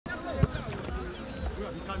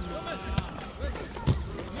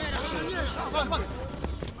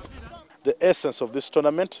The essence of this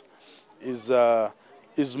tournament is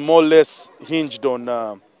more or less hinged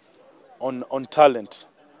on talent,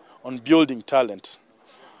 on building talent.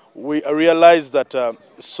 We realize that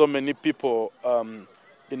so many people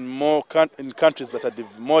in countries that are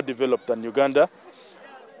more developed than Uganda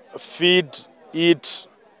feed, eat,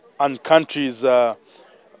 and countries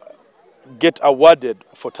get awarded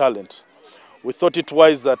for talent. We thought it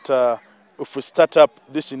wise that if we start up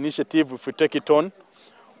this initiative, if we take it on,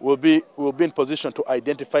 we'll be in position to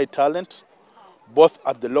identify talent, both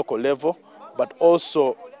at the local level, but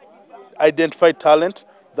also identify talent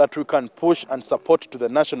that we can push and support to the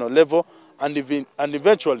national level and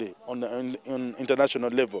eventually on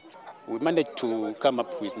international level. We managed to come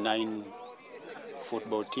up with 9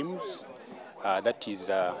 football teams. That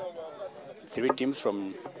is 3 teams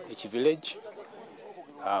from each village.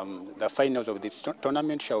 The finals of this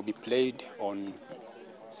tournament shall be played on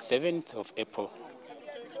 7th of April.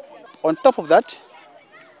 On top of that,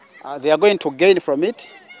 they are going to gain from it,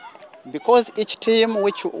 because each team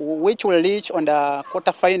which will reach on the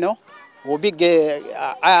quarterfinal will be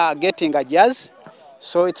getting a jazz.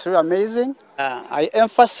 So it's really amazing. I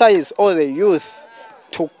emphasize all the youth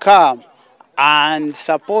to come and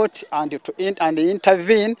support and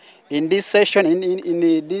intervene in this session,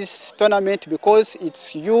 in this tournament, because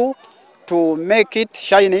it's you to make it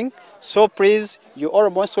shining. So please, you are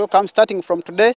most welcome starting from today.